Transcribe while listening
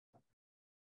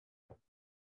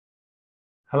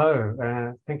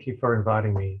Hello, thank you for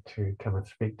inviting me to come and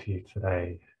speak to you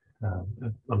today.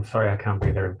 I'm sorry I can't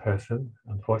be there in person.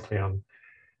 Unfortunately, I'm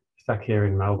stuck here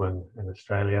in Melbourne in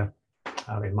Australia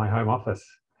in my home office.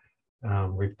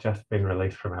 We've just been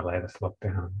released from our latest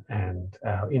lockdown and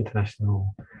our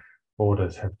international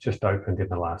borders have just opened in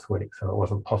the last week, so it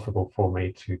wasn't possible for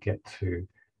me to get to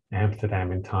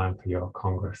Amsterdam in time for your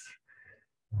Congress.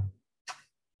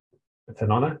 It's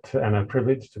an honour and a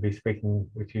privilege to be speaking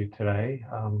with you today.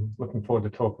 Looking forward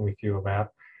to talking with you about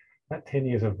 10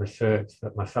 years of research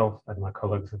that myself and my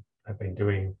colleagues have been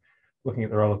doing, looking at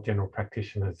the role of general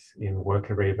practitioners in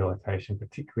worker rehabilitation,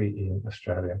 particularly in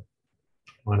Australia.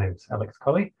 My name's Alex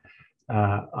Collie.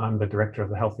 I'm the director of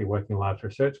the Healthy Working Lives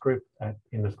Research Group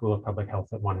in the School of Public Health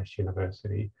at Monash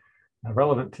University.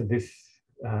 Relevant to this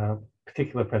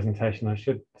particular presentation, I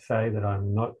should say that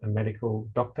I'm not a medical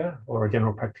doctor or a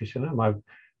general practitioner.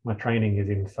 My training is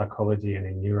in psychology and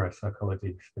in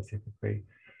neuropsychology specifically.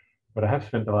 But I have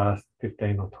spent the last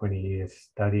 15 or 20 years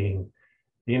studying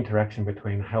the interaction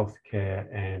between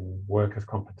healthcare and workers'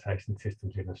 compensation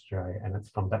systems in Australia. And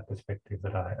it's from that perspective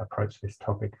that I approach this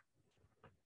topic.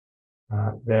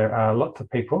 There are lots of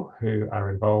people who are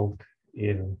involved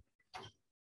in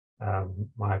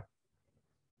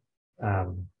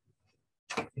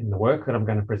in the work that I'm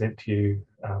going to present to you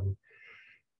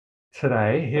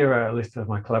today. Here are a list of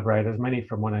my collaborators, many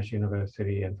from Monash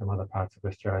University and from other parts of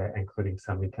Australia, including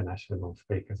some international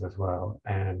speakers as well.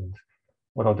 And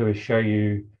what I'll do is show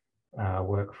you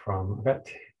work from about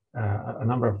a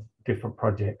number of different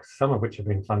projects, some of which have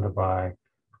been funded by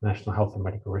the National Health and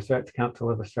Medical Research Council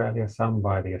of Australia, some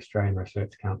by the Australian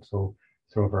Research Council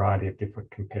through a variety of different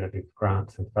competitive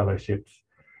grants and fellowships.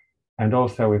 And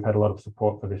also we've had a lot of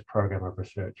support for this program of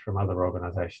research from other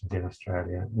organisations in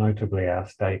Australia, notably our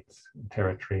states,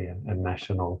 territory and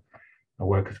national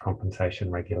workers' compensation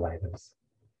regulators.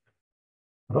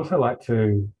 I'd also like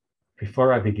to,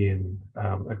 before I begin,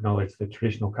 acknowledge the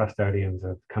traditional custodians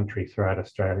of country throughout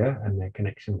Australia and their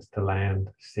connections to land,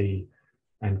 sea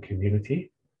and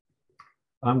community.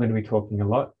 I'm going to be talking a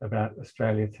lot about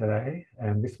Australia today,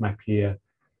 and this map here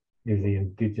is the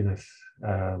Indigenous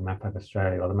map of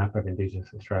Australia, or the map of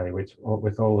Indigenous Australia, which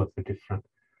with all of the different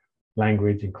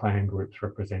language and clan groups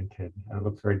represented. And it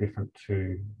looks very different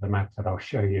to the map that I'll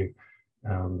show you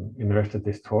in the rest of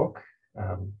this talk,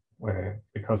 where,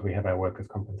 because we have our workers'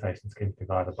 compensation schemes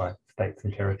divided by states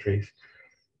and territories,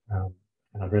 and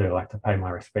I'd really like to pay my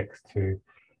respects to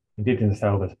Indigenous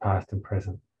elders past and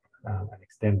present, and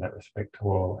extend that respect to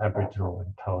all Aboriginal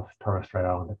and Torres Strait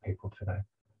Islander people today.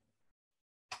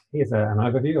 Here's an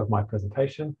overview of my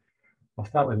presentation. I'll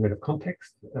start with a bit of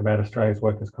context about Australia's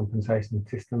workers' compensation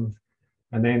systems,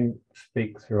 and then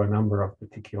speak through a number of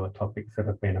particular topics that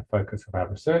have been a focus of our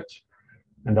research.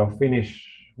 And I'll finish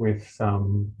with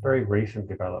some very recent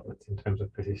developments in terms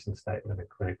of position statement and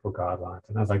clinical guidelines.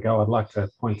 And as I go, I'd like to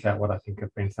point out what I think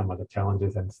have been some of the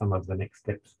challenges and some of the next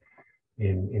steps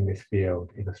in this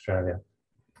field in Australia.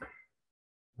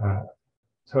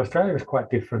 So Australia is quite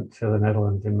different to the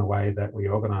Netherlands in the way that we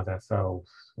organise ourselves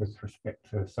with respect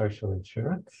to social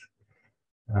insurance.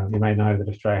 You may know that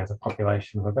Australia has a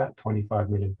population of about 25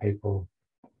 million people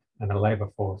and a labour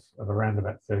force of around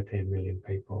about 13 million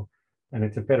people. And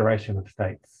it's a federation of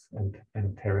states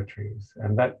and territories.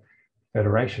 And that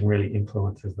federation really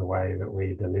influences the way that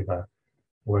we deliver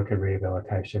worker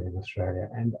rehabilitation in Australia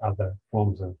and other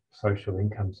forms of social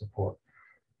income support.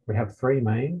 We have three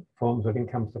main forms of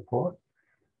income support.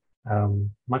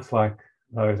 Much like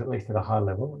those, at least at a high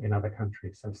level, in other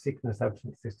countries. So sickness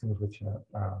absence systems, which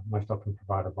are most often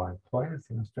provided by employers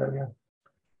in Australia,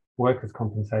 workers'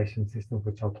 compensation systems,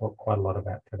 which I'll talk quite a lot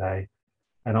about today,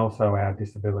 and also our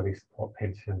disability support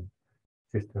pension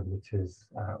system, which is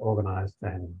organised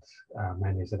and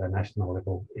managed at a national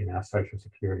level in our social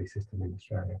security system in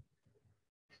Australia.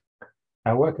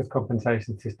 Our workers'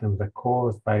 compensation systems are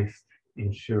cause-based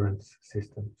insurance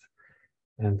systems.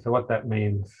 And so what that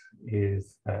means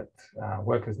is that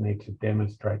workers need to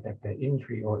demonstrate that their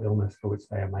injury or illness for which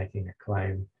they are making a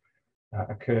claim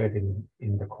occurred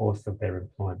in the course of their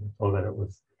employment, or that it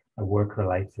was a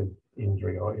work-related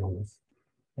injury or illness.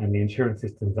 And the insurance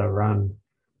systems are run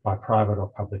by private or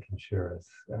public insurers.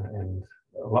 And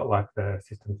a lot like the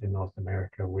systems in North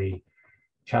America, we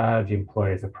charge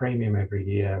employers a premium every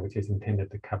year, which is intended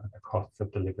to cover the costs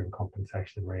of delivering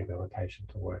compensation and rehabilitation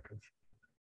to workers.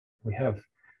 We have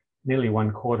nearly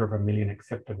 250,000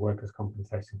 accepted workers'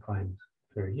 compensation claims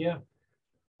per year,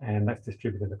 and that's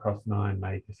distributed across 9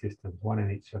 major systems, 1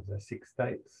 in each of the 6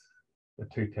 states, the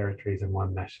 2 territories and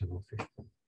 1 national system.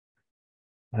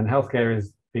 And healthcare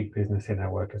is big business in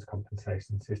our workers'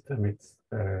 compensation system. It's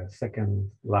the second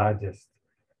largest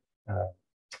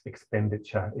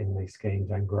expenditure in these schemes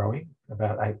and growing,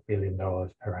 about $8 billion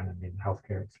per annum in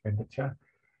healthcare expenditure.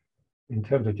 In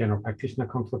terms of general practitioner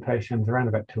consultations, around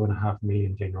about 2.5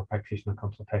 million general practitioner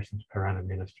consultations per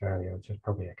annum in Australia, which is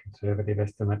probably a conservative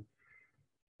estimate.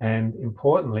 And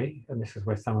importantly, and this is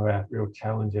where some of our real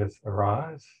challenges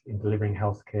arise in delivering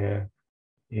healthcare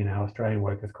in our Australian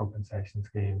workers' compensation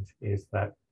schemes, is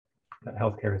that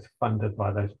healthcare is funded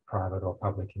by those private or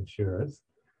public insurers,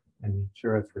 and the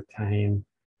insurers retain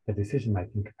the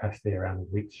decision-making capacity around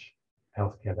which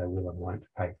healthcare they will and won't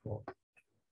pay for.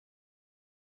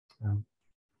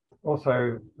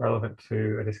 Also relevant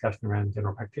to a discussion around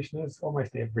general practitioners,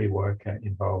 almost every worker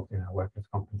involved in our workers'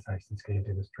 compensation schemes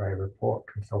in Australia report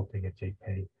consulting a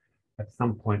GP at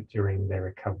some point during their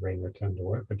recovery and return to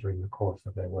work or during the course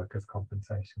of their workers'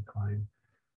 compensation claim.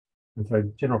 And so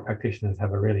general practitioners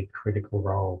have a really critical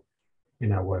role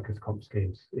in our workers' comp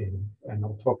schemes, and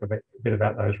I'll talk a bit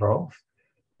about those roles.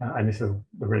 And this is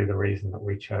really the reason that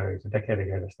we chose a decade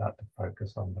ago to start to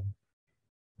focus on them.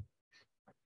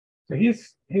 So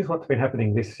here's what's been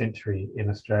happening this century in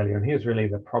Australia, and here's really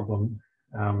the problem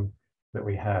that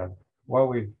we have.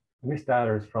 This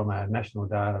data is from a national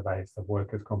database of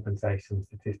workers' compensation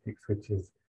statistics, which is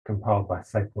compiled by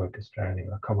Safe Work Australia,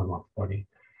 a Commonwealth body.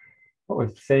 What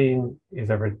we've seen is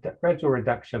a gradual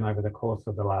reduction over the course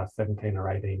of the last 17 or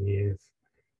 18 years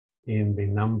in the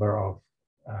number of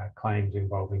claims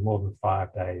involving more than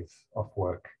 5 days off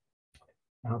work.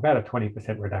 About a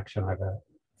 20% reduction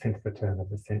since the turn of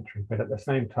the century. But at the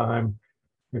same time,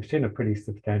 we've seen a pretty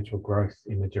substantial growth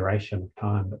in the duration of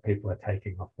time that people are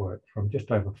taking off work, from just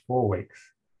over 4 weeks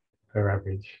per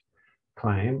average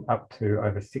claim up to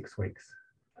over 6 weeks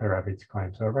per average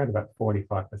claim. So around about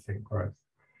 45% growth.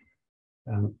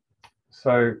 And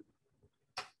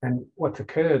what's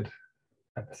occurred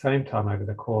at the same time over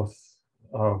the course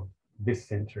of this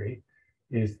century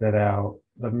is that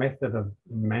the method of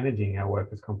managing our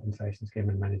workers' compensation scheme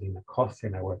and managing the costs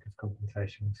in our workers'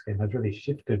 compensation scheme has really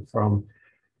shifted from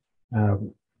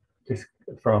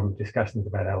discussions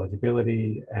about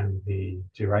eligibility and the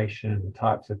duration and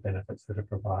types of benefits that are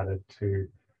provided to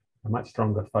a much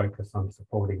stronger focus on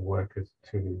supporting workers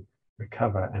to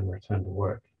recover and return to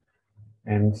work.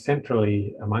 And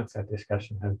centrally amongst that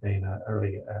discussion has been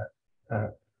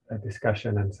a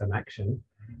discussion and some action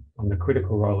on the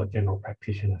critical role that general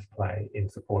practitioners play in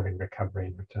supporting recovery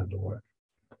and return to work.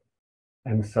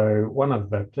 And so one of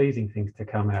the pleasing things to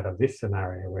come out of this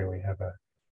scenario, where we have a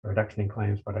reduction in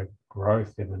claims but a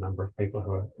growth in the number of people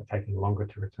who are taking longer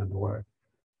to return to work,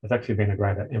 there's actually been a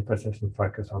greater emphasis and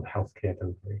focus on healthcare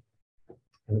delivery.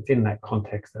 And it's in that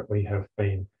context that we have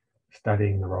been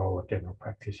studying the role of general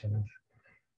practitioners.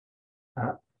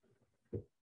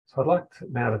 So I'd like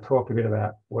now to talk a bit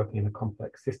about working in a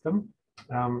complex system.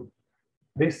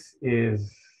 This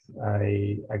is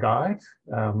a guide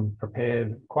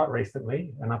prepared quite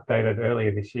recently and updated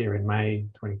earlier this year in May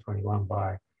 2021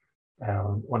 by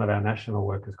one of our national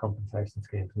workers' compensation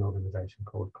schemes, an organisation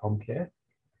called Comcare.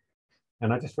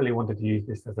 And I just really wanted to use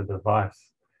this as a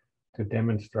device to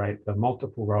demonstrate the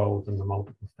multiple roles and the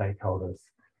multiple stakeholders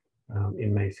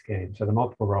in these schemes. So the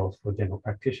multiple roles for general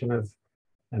practitioners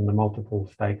and the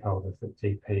multiple stakeholders that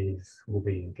GPs will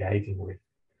be engaging with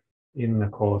in the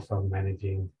course of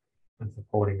managing and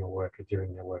supporting a worker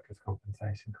during their workers'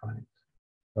 compensation claims.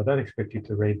 So I don't expect you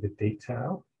to read the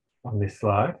detail on this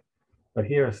slide, but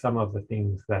here are some of the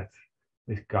things that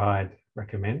this guide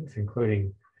recommends,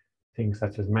 including things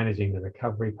such as managing the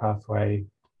recovery pathway,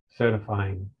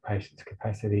 certifying patients'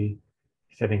 capacity,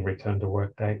 setting return to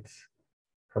work dates,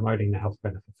 promoting the health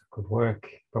benefits of good work,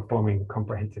 performing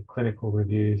comprehensive clinical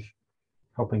reviews,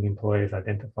 helping employers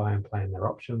identify and plan their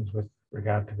options with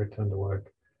regard to return to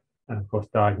work, and of course,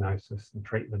 diagnosis and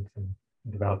treatment and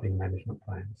developing management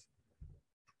plans.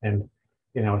 And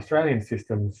in our Australian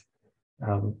systems,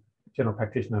 general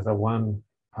practitioners are one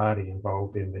party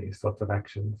involved in these sorts of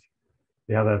actions.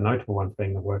 The other notable ones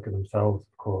being the worker themselves,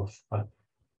 of course, but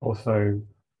also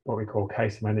what we call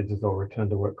case managers or return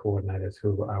to work coordinators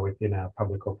who are within our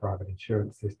public or private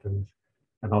insurance systems,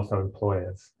 and also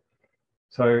employers.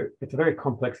 So it's a very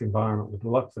complex environment with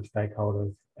lots of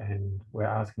stakeholders, and we're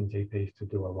asking GPs to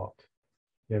do a lot.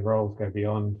 Their roles go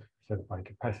beyond certifying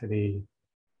capacity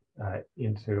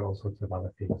into all sorts of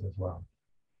other things as well.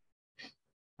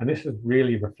 And this is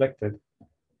really reflected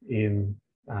in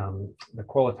the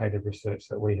qualitative research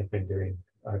that we have been doing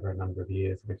over a number of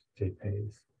years with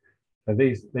GPs. So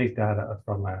these data are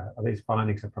from these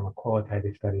findings are from a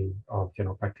qualitative study of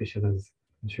general practitioners,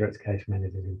 insurance case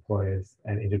managers, employers,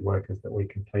 and injured workers that we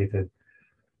completed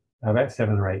about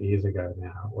 7 or 8 years ago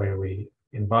now, where we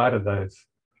invited those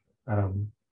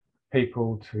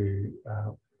people to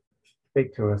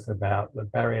speak to us about the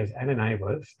barriers and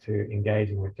enablers to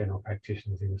engaging with general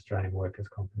practitioners in Australian workers'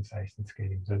 compensation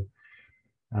schemes. And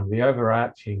the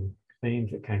overarching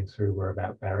themes that came through were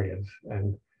about barriers,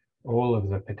 and all of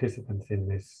the participants in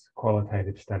this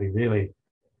qualitative study really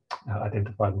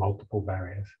identified multiple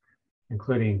barriers,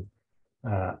 including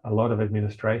a lot of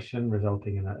administration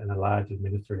resulting in a large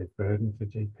administrative burden for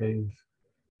GPs,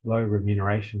 low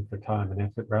remuneration for time and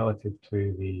effort relative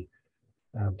to the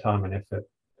time and effort,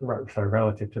 so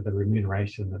relative to the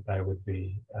remuneration that they would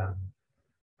be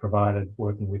provided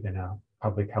working within our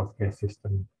public healthcare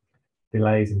system,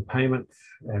 delays in payments,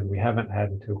 and we haven't had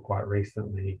until quite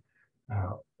recently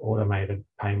automated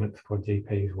payments for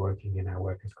GPs working in our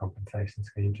workers' compensation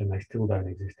schemes, and they still don't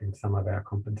exist in some of our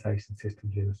compensation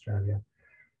systems in Australia.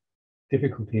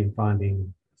 Difficulty in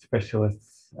finding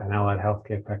specialists and allied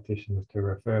healthcare practitioners to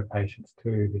refer patients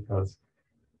to, because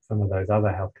some of those other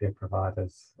healthcare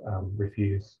providers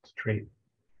refuse to treat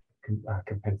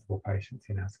compensable patients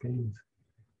in our schemes.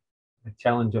 The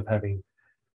challenge of having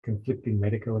conflicting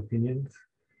medical opinions.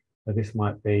 So this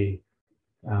might be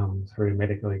through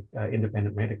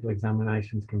independent medical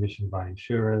examinations commissioned by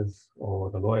insurers or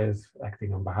the lawyers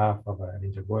acting on behalf of an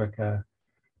injured worker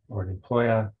or an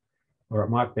employer, or it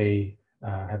might be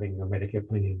having your medical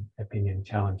opinion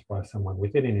challenged by someone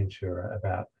within an insurer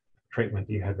about treatment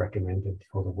you had recommended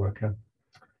for the worker.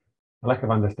 A lack of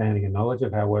understanding and knowledge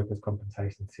of how workers'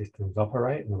 compensation systems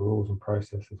operate and the rules and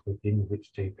processes within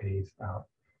which GPs are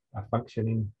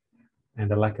functioning,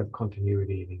 and a lack of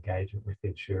continuity and engagement with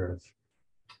insurers.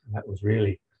 And that was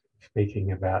really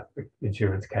speaking about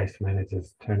insurance case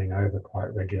managers turning over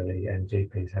quite regularly and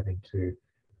GPs having to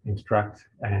instruct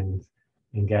and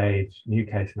engage new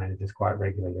case managers quite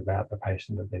regularly about the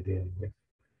patient that they're dealing with.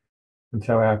 And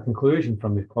so our conclusion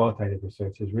from this qualitative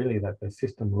research is really that the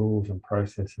system rules and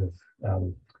processes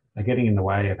are getting in the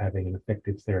way of having an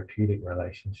effective therapeutic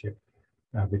relationship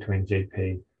between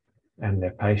GP and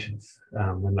their patients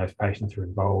when those patients are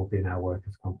involved in our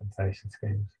workers' compensation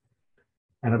schemes.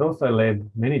 And it also led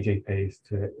many GPs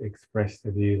to express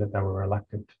the view that they were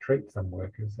reluctant to treat some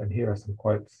workers. And here are some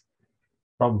quotes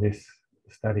from this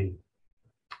study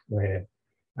where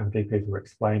GPs were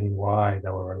explaining why they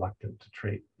were reluctant to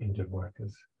treat injured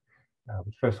workers.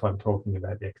 The first one talking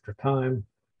about the extra time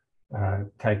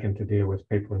taken to deal with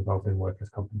people involved in workers'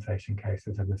 compensation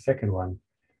cases, and the second one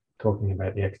talking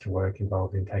about the extra work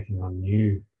involved in taking on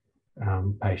new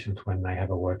patients when they have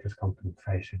a workers'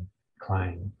 compensation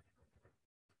claim.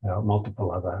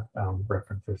 Multiple other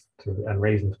references to and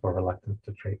reasons for reluctance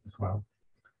to treat as well.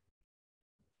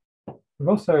 We've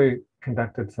also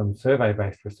conducted some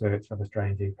survey-based research of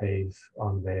Australian GPs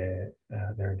on their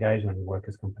engagement in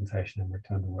workers' compensation and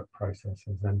return to work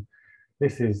processes. And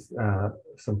this is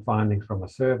some findings from a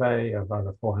survey of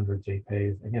over 400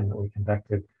 GPs, again, that we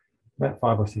conducted about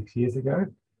 5 or 6 years ago,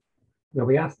 where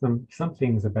we asked them some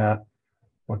things about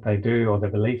what they do or their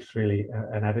beliefs really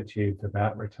and attitudes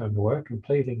about return to work. And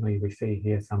pleasingly, we see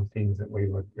here some things that we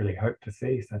would really hope to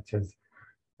see, such as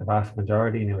the vast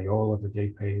majority, nearly all of the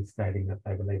GPs stating that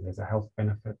they believe there's a health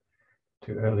benefit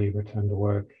to early return to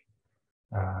work.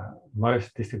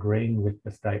 Most disagreeing with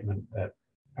the statement that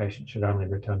patients should only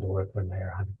return to work when they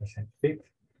are 100% fit.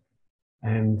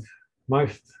 And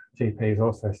most GPs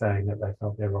also saying that they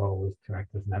felt their role was to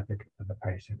act as an advocate for the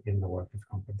patient in the workers'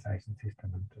 compensation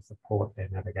system and to support their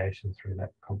navigation through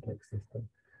that complex system.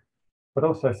 But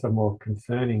also some more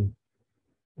concerning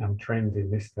trends in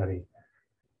this study,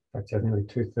 such as nearly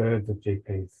 2/3 of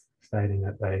GPs stating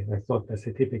that they thought the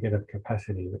certificate of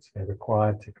capacity, which they're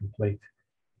required to complete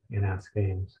in our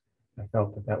schemes, they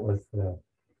felt that that was the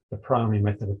primary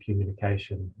method of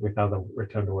communication with other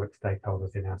return to work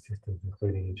stakeholders in our systems,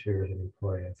 including insurers and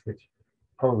employers, which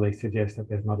probably suggests that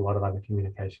there's not a lot of other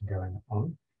communication going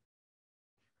on.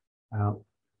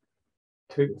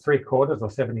 3/4 or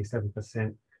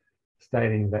 77%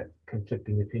 stating that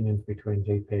conflicting opinions between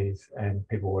GPs and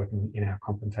people working in our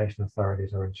compensation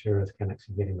authorities or insurers can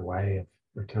actually get in the way of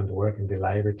return to work and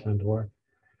delay return to work,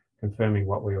 confirming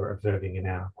what we were observing in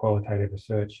our qualitative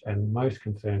research. And most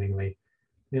concerningly,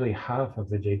 nearly half of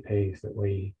the GPs that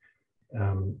we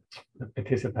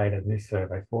participated in this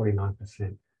survey,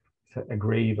 49%,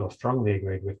 agreed or strongly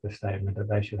agreed with the statement that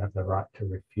they should have the right to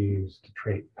refuse to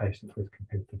treat patients with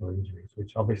compensable injuries,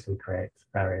 which obviously creates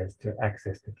barriers to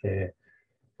access to care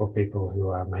for people who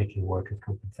are making workers'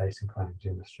 compensation claims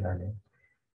in Australia.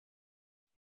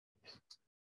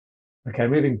 Okay,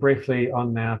 moving briefly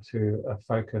on now to a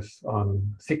focus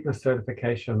on sickness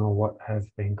certification, or what has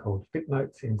been called fit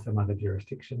notes in some other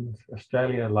jurisdictions.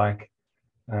 Australia, like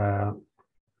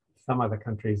some other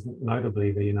countries,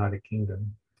 notably the United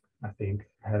Kingdom, I think,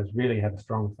 has really had a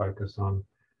strong focus on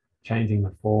changing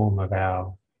the form of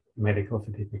our medical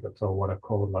certificates, or what are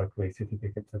called locally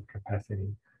certificates of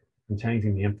capacity, and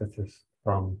changing the emphasis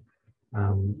from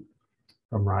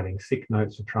writing sick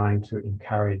notes to trying to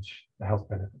encourage the health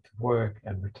benefits of work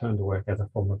and return to work as a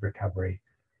form of recovery,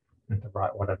 and to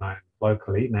write what are known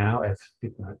locally now as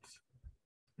fit notes.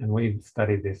 And we've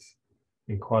studied this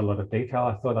in quite a lot of detail.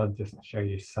 I thought I'd just show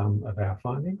you some of our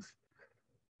findings.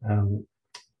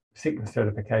 Sickness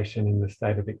certification in the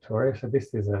state of Victoria. So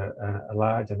this is a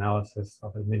large analysis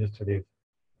of administrative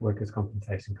workers'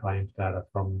 compensation claims data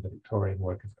from the Victorian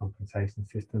workers' compensation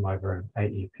system over an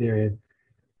 8-year period,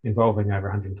 involving over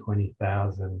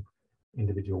 120,000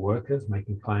 individual workers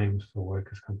making claims for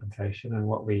workers' compensation. And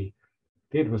what we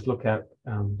did was look at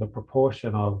the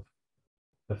proportion of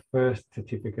the first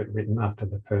certificate written after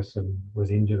the person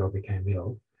was injured or became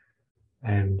ill,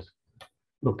 and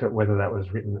looked at whether that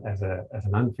was written as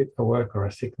an unfit for work, or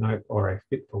a sick note, or a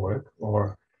fit for work,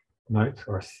 or note,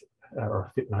 or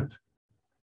a fit note,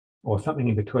 or something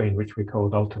in between, which we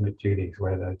called alternate duties,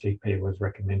 where the GP was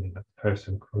recommending that the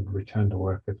person could return to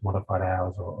work with modified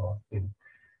hours, or in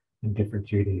different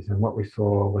duties. And what we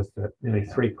saw was that nearly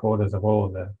 3/4 of all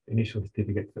of the initial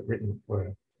certificates that written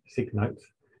were sick notes,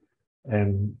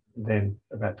 and then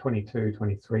about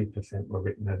 22-23% were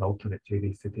written as alternate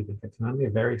duty certificates, and only a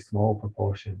very small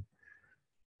proportion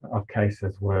of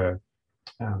cases were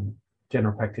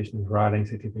general practitioners writing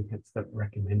certificates that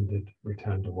recommended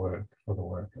return to work for the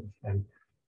workers. And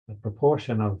the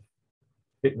proportion of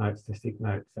fit notes to sick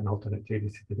notes and alternate duty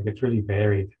certificates really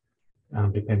varied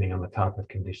depending on the type of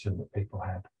condition that people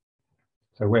had.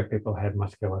 So where people had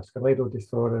musculoskeletal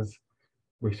disorders,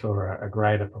 we saw a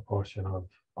greater proportion of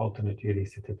alternate duty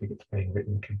certificates being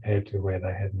written compared to where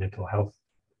they had mental health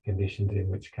conditions, in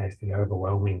which case the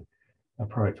overwhelming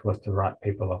approach was to write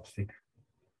people off sick.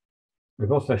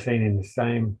 We've also seen in the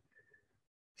same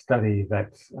study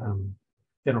that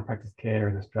general practice care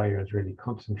in Australia is really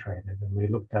concentrated, and we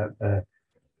looked at the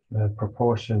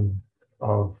proportion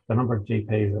of the number of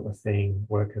GPs that were seeing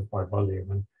workers by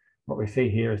volume. And what we see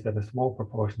here is that a small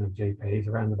proportion of GPs,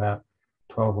 around about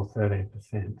 12 or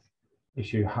 13%,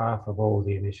 issue half of all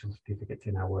the initial certificates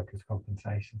in our workers'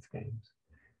 compensation schemes.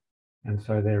 And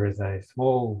so there is a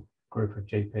small group of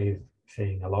GPs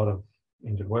seeing a lot of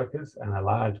injured workers, and a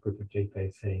large group of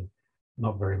GPs seeing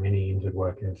not very many injured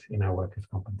workers in our workers'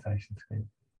 compensation scheme.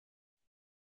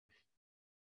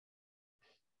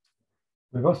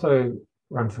 We've also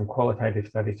run some qualitative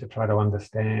studies to try to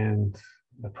understand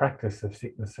the practice of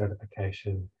sickness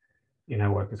certification in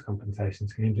our workers' compensation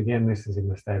schemes. Again, this is in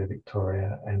the state of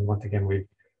Victoria, and once again, we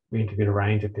interviewed a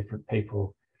range of different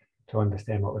people to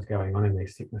understand what was going on in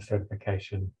these sickness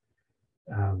certification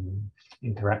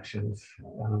interactions.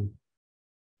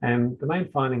 And the main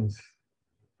findings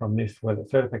from this were that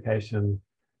certification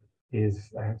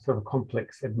is a sort of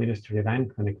complex administrative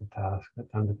and clinical task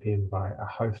that's underpinned by a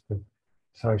host of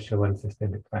social and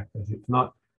systemic factors. It's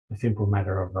not a simple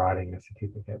matter of writing a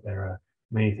certificate. There are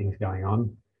many things going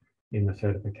on in the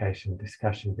certification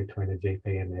discussion between a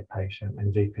GP and their patient,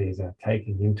 and GPs are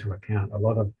taking into account a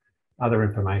lot of other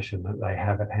information that they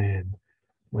have at hand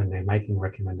when they're making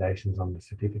recommendations on the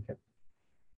certificate.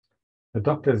 The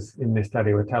doctors in this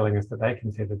study were telling us that they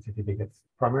considered certificates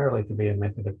primarily to be a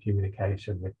method of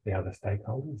communication with the other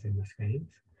stakeholders in the schemes.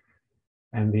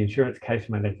 And the insurance case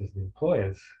managers and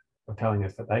employers were telling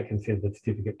us that they considered the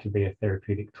certificate to be a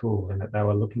therapeutic tool, and that they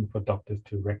were looking for doctors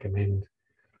to recommend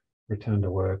return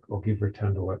to work, or give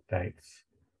return to work dates,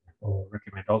 or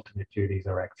recommend alternate duties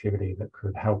or activity that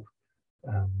could help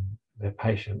their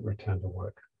patient return to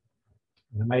work.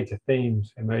 And the major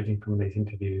themes emerging from these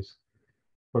interviews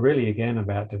were really, again,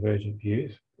 about divergent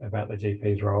views about the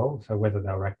GP's role. So whether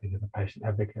they were acting as a patient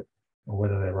advocate, or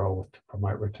whether their role was to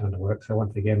promote return to work. So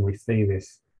once again, we see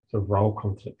this sort of role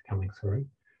conflict coming through.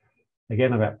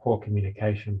 Again, about poor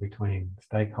communication between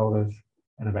stakeholders,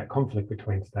 and about conflict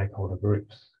between stakeholder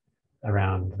groups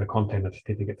around the content of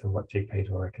certificates and what GPs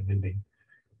were recommending.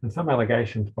 And some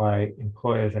allegations by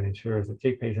employers and insurers that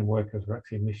GPs and workers were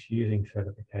actually misusing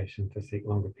certification to seek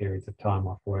longer periods of time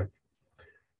off work.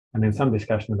 And then some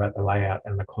discussion about the layout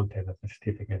and the content of the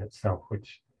certificate itself,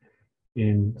 which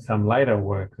in some later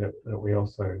work that we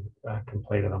also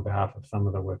completed on behalf of some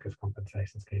of the workers'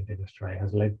 compensation schemes in Australia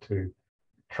has led to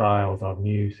trials of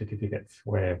new certificates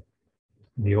where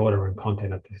the order and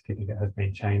content of the certificate has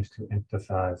been changed to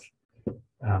emphasise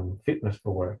fitness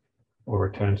for work, or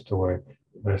returns to work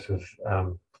versus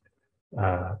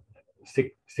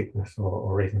sickness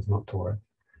or reasons not to work.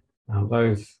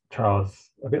 Those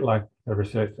trials, a bit like the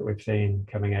research that we've seen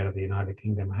coming out of the United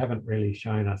Kingdom, haven't really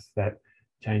shown us that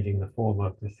changing the form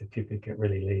of the certificate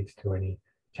really leads to any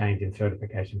change in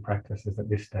certification practices at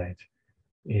this stage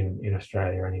in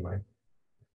Australia anyway.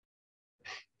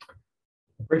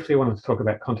 I briefly wanted to talk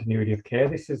about continuity of care.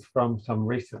 This is from some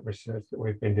recent research that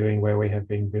we've been doing where we have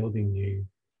been building new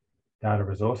data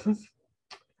resources.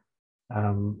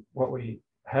 What we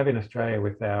have in Australia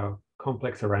with our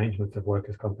complex arrangements of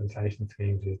workers' compensation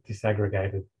schemes is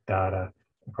disaggregated data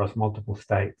across multiple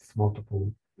states,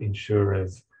 multiple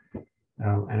insurers,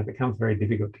 and it becomes very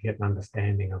difficult to get an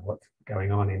understanding of what's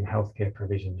going on in healthcare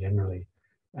provision generally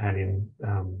and in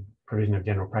provision of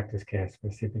general practice care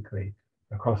specifically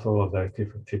across all of those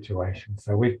different situations.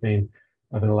 So we've been,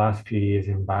 over the last few years,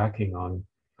 embarking on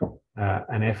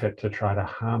an effort to try to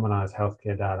harmonise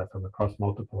healthcare data from across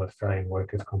multiple Australian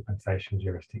workers' compensation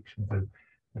jurisdictions. And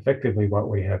effectively what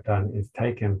we have done is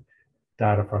taken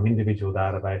data from individual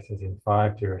databases in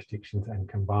 5 jurisdictions and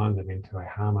combined them into a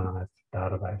harmonised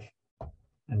database.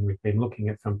 And we've been looking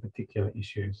at some particular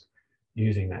issues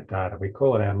using that data. We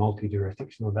call it our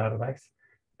multi-jurisdictional database.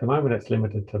 At the moment, it's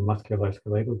limited to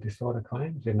musculoskeletal disorder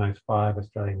claims in those 5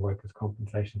 Australian workers'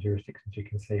 compensation jurisdictions you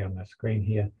can see on the screen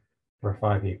here for a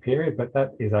 5-year period, but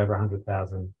that is over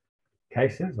 100,000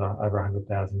 cases, or over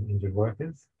 100,000 injured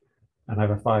workers, and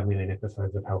over 5 million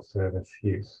episodes of health service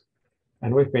use.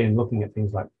 And we've been looking at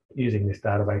things like using this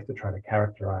database to try to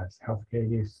characterise healthcare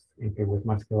use in people with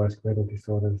musculoskeletal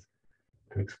disorders,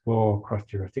 to explore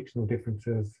cross-jurisdictional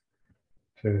differences,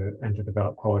 and to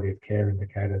develop quality of care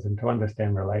indicators, and to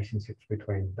understand relationships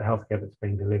between the healthcare that's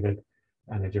being delivered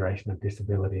and the duration of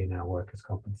disability in our workers'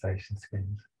 compensation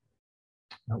schemes.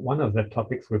 Now, one of the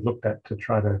topics we've looked at to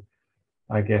try to,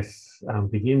 I guess,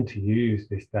 begin to use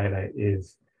this data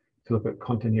is to look at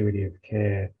continuity of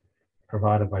care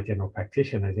provided by general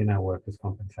practitioners in our workers'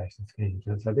 compensation schemes.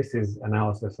 And so this is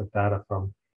analysis of data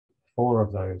from 4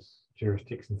 of those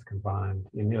jurisdictions combined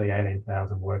in nearly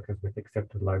 18,000 workers with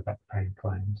accepted low back pain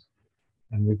claims.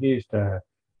 And we've used a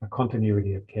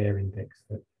continuity of care index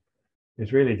that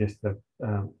is really just the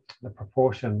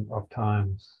proportion of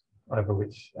times over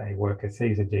which a worker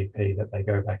sees a GP that they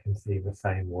go back and see the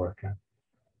same worker,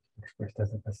 expressed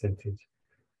as a percentage.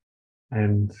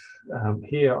 And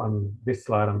here on this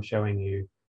slide, I'm showing you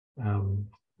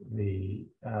the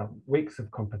weeks of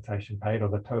compensation paid, or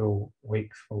the total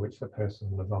weeks for which the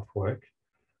person was off work,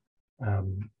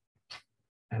 and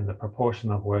the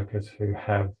proportion of workers who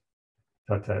have,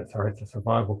 so it's a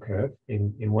survival curve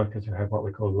in workers who have what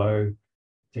we call low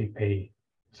GP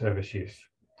service use.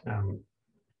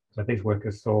 So these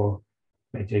workers saw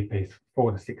their GPs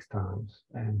 4 to 6 times,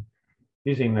 and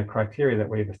using the criteria that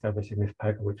we've established in this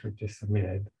paper, which we've just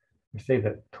submitted, we see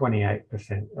that 28%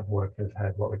 of workers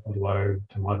had what we call low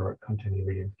to moderate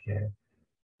continuity of care.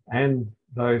 And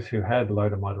those who had low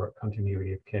to moderate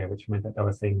continuity of care, which meant that they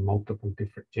were seeing multiple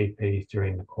different GPs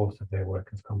during the course of their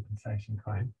workers' compensation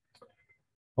claim,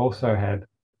 also had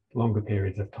longer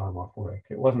periods of time off work.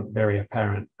 It wasn't very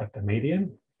apparent at the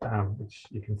median, which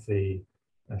you can see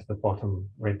as the bottom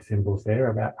red symbols there,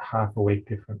 about half a week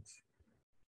difference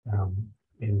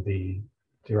in the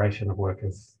duration of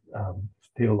workers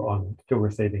still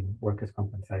receiving workers'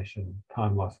 compensation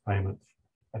time loss payments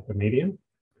at the median.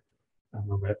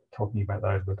 When we're talking about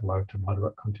those with low to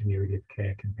moderate continuity of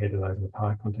care compared to those with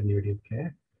high continuity of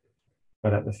care.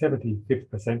 But at the 75th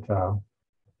percentile,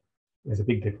 there's a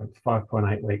big difference,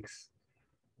 5.8 weeks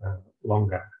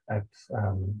longer at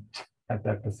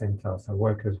that percentile. So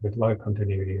workers with low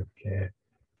continuity of care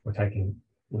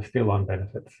were still on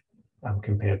benefits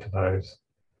compared to those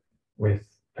with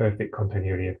perfect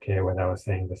continuity of care where they were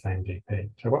seeing the same GP.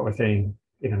 So what we're seeing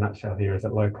in a nutshell here is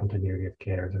that low continuity of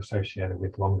care is associated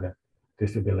with longer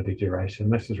disability duration.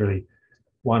 This is really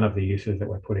one of the uses that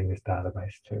we're putting this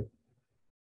database to.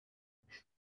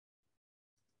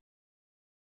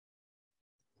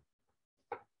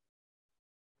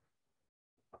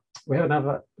 We have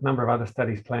a number of other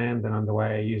studies planned and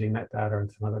underway using that data and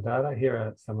some other data. Here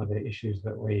are some of the issues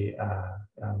that we are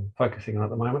focusing on at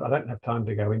the moment. I don't have time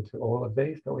to go into all of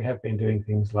these, but we have been doing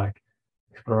things like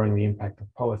exploring the impact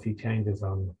of policy changes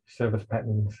on service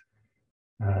patterns,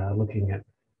 looking at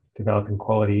developing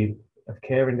quality of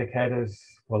care indicators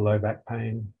for low back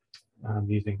pain,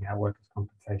 using our workers'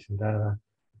 compensation data.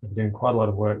 We're doing quite a lot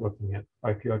of work looking at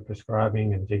opioid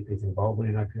prescribing and GPs'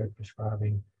 involvement in opioid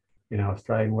prescribing. In our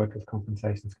Australian workers'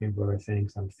 compensation scheme, where we're seeing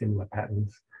some similar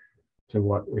patterns to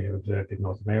what we have observed in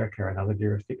North America and other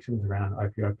jurisdictions around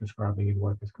opioid prescribing in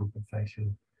workers'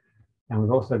 compensation. And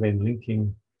we've also been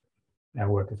linking our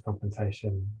workers'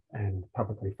 compensation and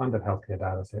publicly funded healthcare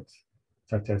data sets,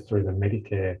 such as through the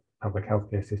Medicare public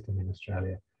healthcare system in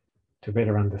Australia, to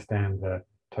better understand the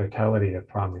totality of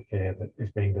primary care that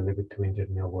is being delivered to injured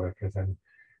and ill workers. And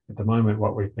at the moment,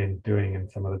 what we've been doing,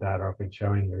 and some of the data I've been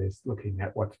showing you, is looking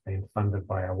at what's been funded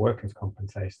by our workers'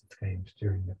 compensation schemes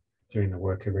during the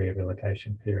worker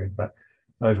rehabilitation period. But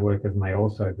those workers may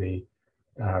also be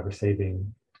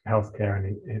receiving healthcare and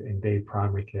indeed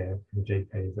primary care from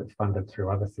GPs that's funded through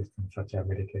other systems such as our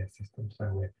Medicare system. So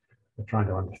we're trying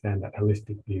to understand that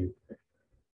holistic view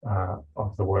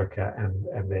of the worker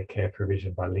and their care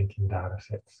provision by linking data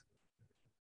sets.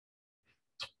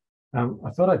 I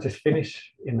thought I'd just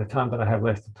finish in the time that I have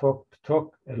left to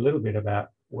talk a little bit about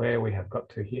where we have got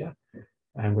to here.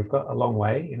 And we've got a long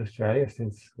way in Australia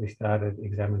since we started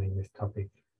examining this topic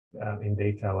in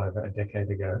detail over a decade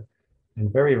ago.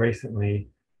 And very recently,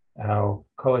 our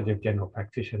College of General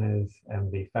Practitioners and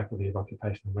the Faculty of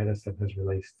Occupational Medicine has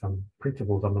released some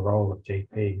principles on the role of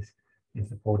GPs in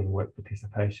supporting work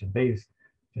participation. These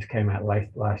just came out late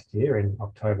last year in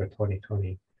October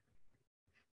 2020.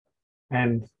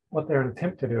 And what they're an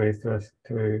attempt to do is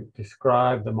to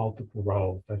describe the multiple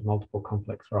roles, those multiple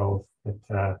complex roles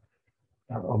that,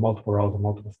 or multiple roles and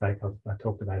multiple stakeholders I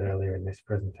talked about earlier in this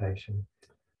presentation.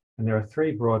 And there are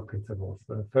three broad principles.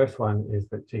 The first one is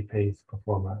that GPs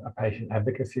perform a patient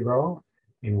advocacy role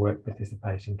in work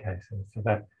participation cases. So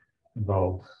that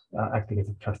involves acting as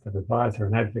a trusted advisor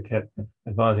and advocate,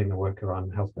 advising the worker on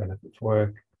health benefits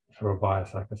work through a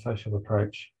biopsychosocial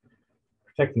approach,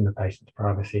 protecting the patient's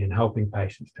privacy and helping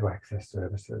patients to access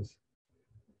services.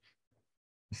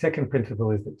 The second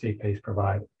principle is that GPs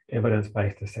provide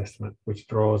evidence-based assessment, which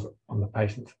draws on the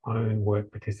patient's own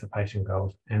work participation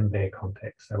goals and their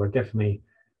context. So we're definitely,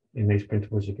 in these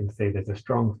principles, you can see there's a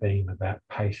strong theme about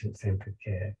patient-centered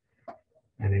care.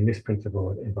 And in this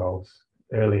principle, it involves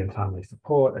early and timely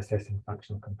support, assessing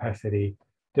functional capacity,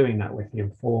 doing that with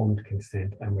informed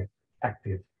consent and with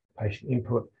active patient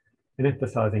input, and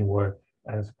emphasising work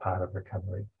as part of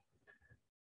recovery.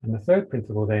 And the third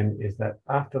principle then is that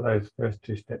after those first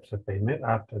two steps have been met,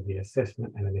 after the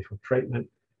assessment and initial treatment,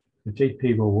 the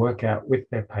GP will work out with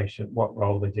their patient what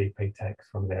role the GP takes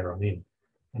from there on in.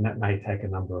 And that may take a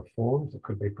number of forms. It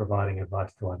could be providing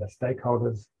advice to other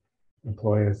stakeholders,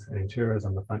 employers and insurers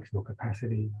on the functional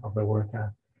capacity of the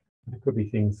worker. And it could be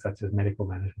things such as medical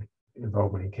management,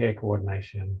 involvement in care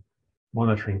coordination,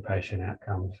 monitoring patient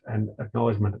outcomes, and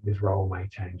acknowledgement that this role may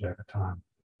change over time.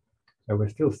 So we're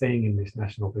still seeing in this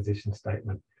national position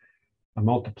statement a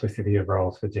multiplicity of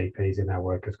roles for GPs in our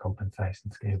workers'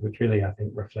 compensation schemes, which really, I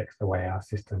think, reflects the way our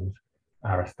systems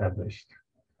are established.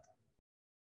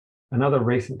 Another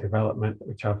recent development,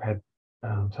 which I've had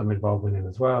some involvement in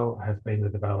as well, has been the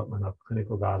development of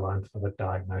clinical guidelines for the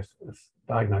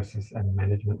diagnosis and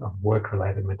management of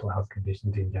work-related mental health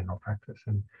conditions in general practice.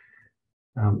 And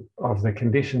of the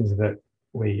conditions that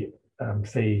we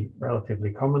see relatively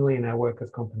commonly in our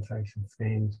workers' compensation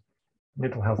schemes,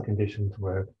 mental health conditions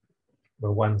were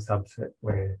one subset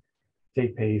where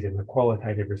GPs in the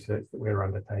qualitative research that we were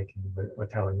undertaking were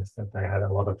telling us that they had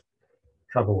a lot of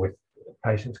trouble with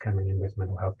patients coming in with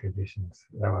mental health conditions.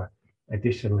 They were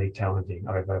additionally challenging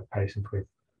over patients with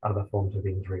other forms of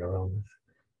injury or illness.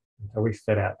 And so we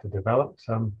set out to develop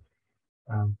some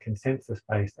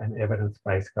consensus-based and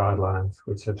evidence-based guidelines,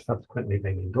 which have subsequently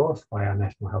been endorsed by our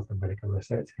National Health and Medical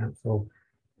Research Council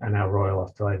and our Royal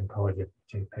Australian College of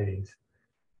GPs.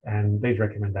 And these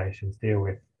recommendations deal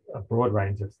with a broad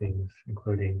range of things,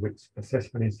 including which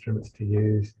assessment instruments to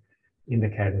use,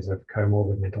 indicators of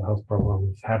comorbid mental health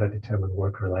problems, how to determine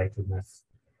work-relatedness,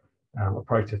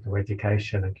 approaches to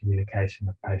education and communication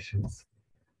of patients,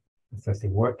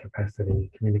 assessing work capacity,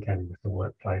 communicating with the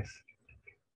workplace,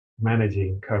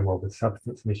 managing comorbid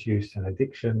substance misuse and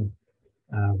addiction,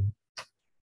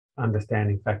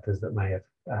 understanding factors that may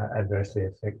adversely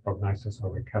affect prognosis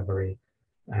or recovery,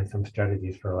 and some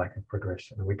strategies for a lack of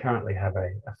progression. And we currently have a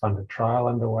funded trial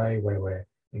underway where we're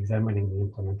examining the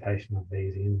implementation of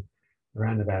these in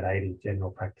around about 80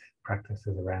 general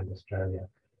practices around Australia.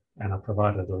 And I've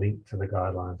provided a link to the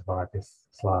guidelines via this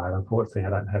slide. Unfortunately, I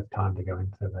don't have time to go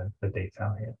into the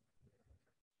detail here.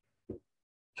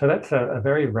 So that's a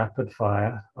very rapid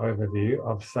fire overview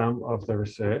of some of the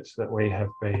research that we have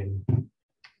been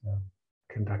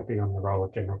conducting on the role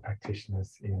of general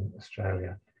practitioners in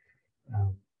Australia.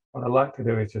 What I'd like to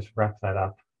do is just wrap that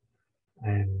up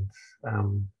and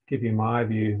give you my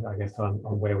views, I guess, on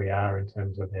where we are in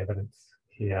terms of evidence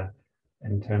here,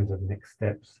 in terms of next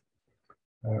steps.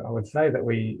 I would say that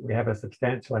we have a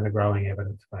substantial and a growing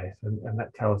evidence base, and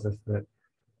that tells us that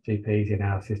GPs in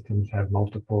our systems have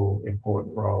multiple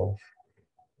important roles.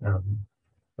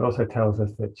 It also tells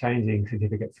us that changing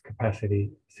certificates of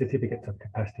capacity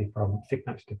from sick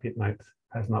notes to fit notes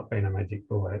has not been a magic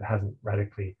bullet. It hasn't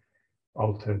radically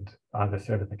altered either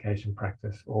certification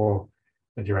practice or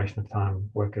the duration of time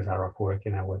workers are off work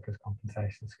in our workers'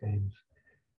 compensation schemes.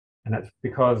 And that's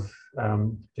because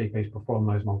GPs perform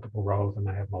those multiple roles and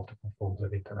they have multiple forms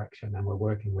of interaction, and we're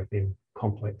working within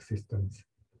complex systems.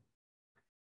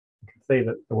 You can see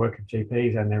that the work of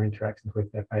GPs and their interactions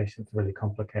with their patients are really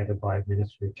complicated by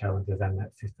administrative challenges and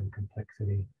that system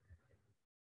complexity.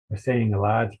 We're seeing a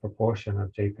large proportion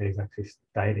of GPs actually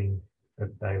stating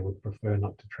that they would prefer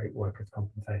not to treat workers'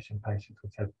 compensation patients,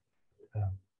 which have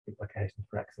implications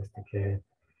for access to care.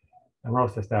 And we're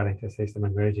also starting to see some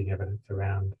emerging evidence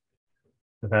around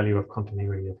the value of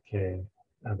continuity of care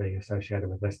being associated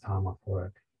with less time off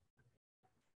work.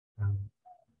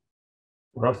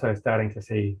 We're also starting to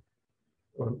see,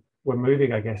 we're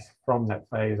moving, I guess, from that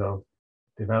phase of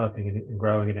developing and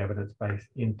growing an evidence base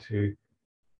into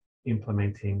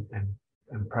implementing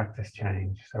and practice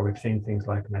change. So we've seen things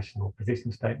like national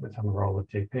position statements on the role of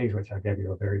GPs, which I gave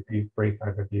you a very brief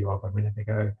overview of a minute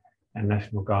ago, and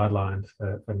national guidelines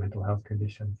for mental health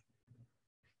conditions.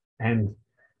 And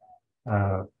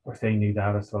we're seeing new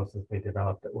data sources be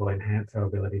developed that will enhance our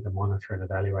ability to monitor and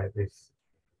evaluate this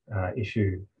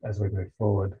issue as we move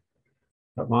forward.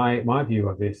 But my view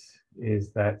of this is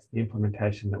that the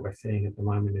implementation that we're seeing at the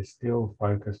moment is still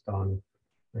focused on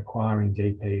requiring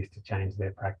GPs to change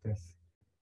their practice.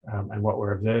 And what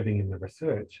we're observing in the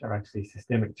research are actually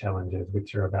systemic challenges,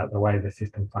 which are about the way the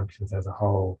system functions as a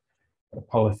whole, the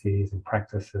policies and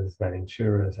practices that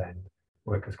insurers and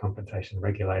workers' compensation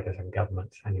regulators and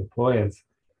governments and employers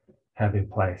have in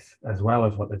place, as well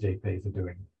as what the GPs are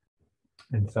doing.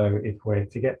 And so if we're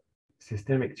to get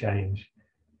systemic change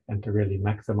and to really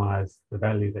maximise the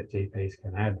value that GPs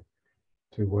can add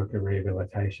to worker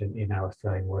rehabilitation in our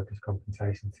Australian workers'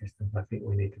 compensation systems, I think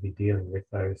we need to be dealing with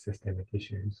those systemic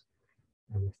issues.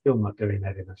 And we're still not doing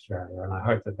that in Australia. And I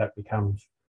hope that that becomes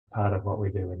part of what we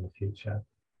do in the future.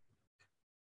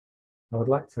 I would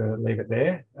like to leave it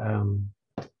there.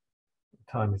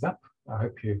 Time is up. I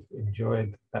hope you've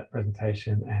enjoyed that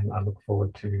presentation, and I look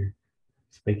forward to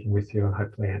speaking with you and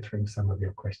hopefully answering some of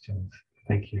your questions.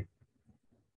 Thank you.